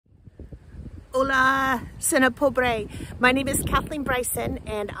Hola, Cine Pobre. My name is Kathleen Bryson,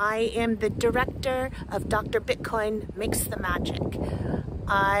 and I am the director of Dr. Bitcoin Makes the Magic.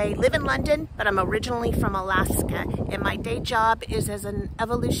 I live in London, but I'm originally from Alaska, and my day job is as an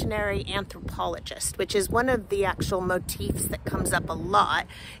evolutionary anthropologist, which is one of the actual motifs that comes up a lot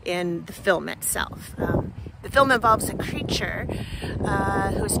in the film itself. The film involves a creature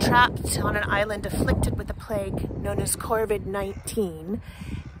who is trapped on an island afflicted with a plague known as COVID-19.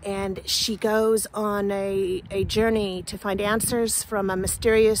 And she goes on a journey to find answers from a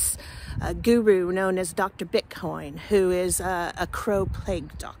mysterious guru known as Dr. Bitcoin, who is a crow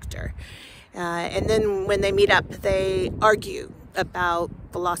plague doctor. And then when they meet up, they argue about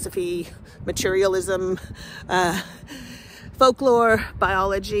philosophy, materialism, folklore,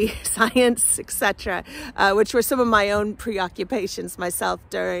 biology, science, etc., which were some of my own preoccupations myself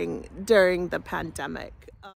during the pandemic.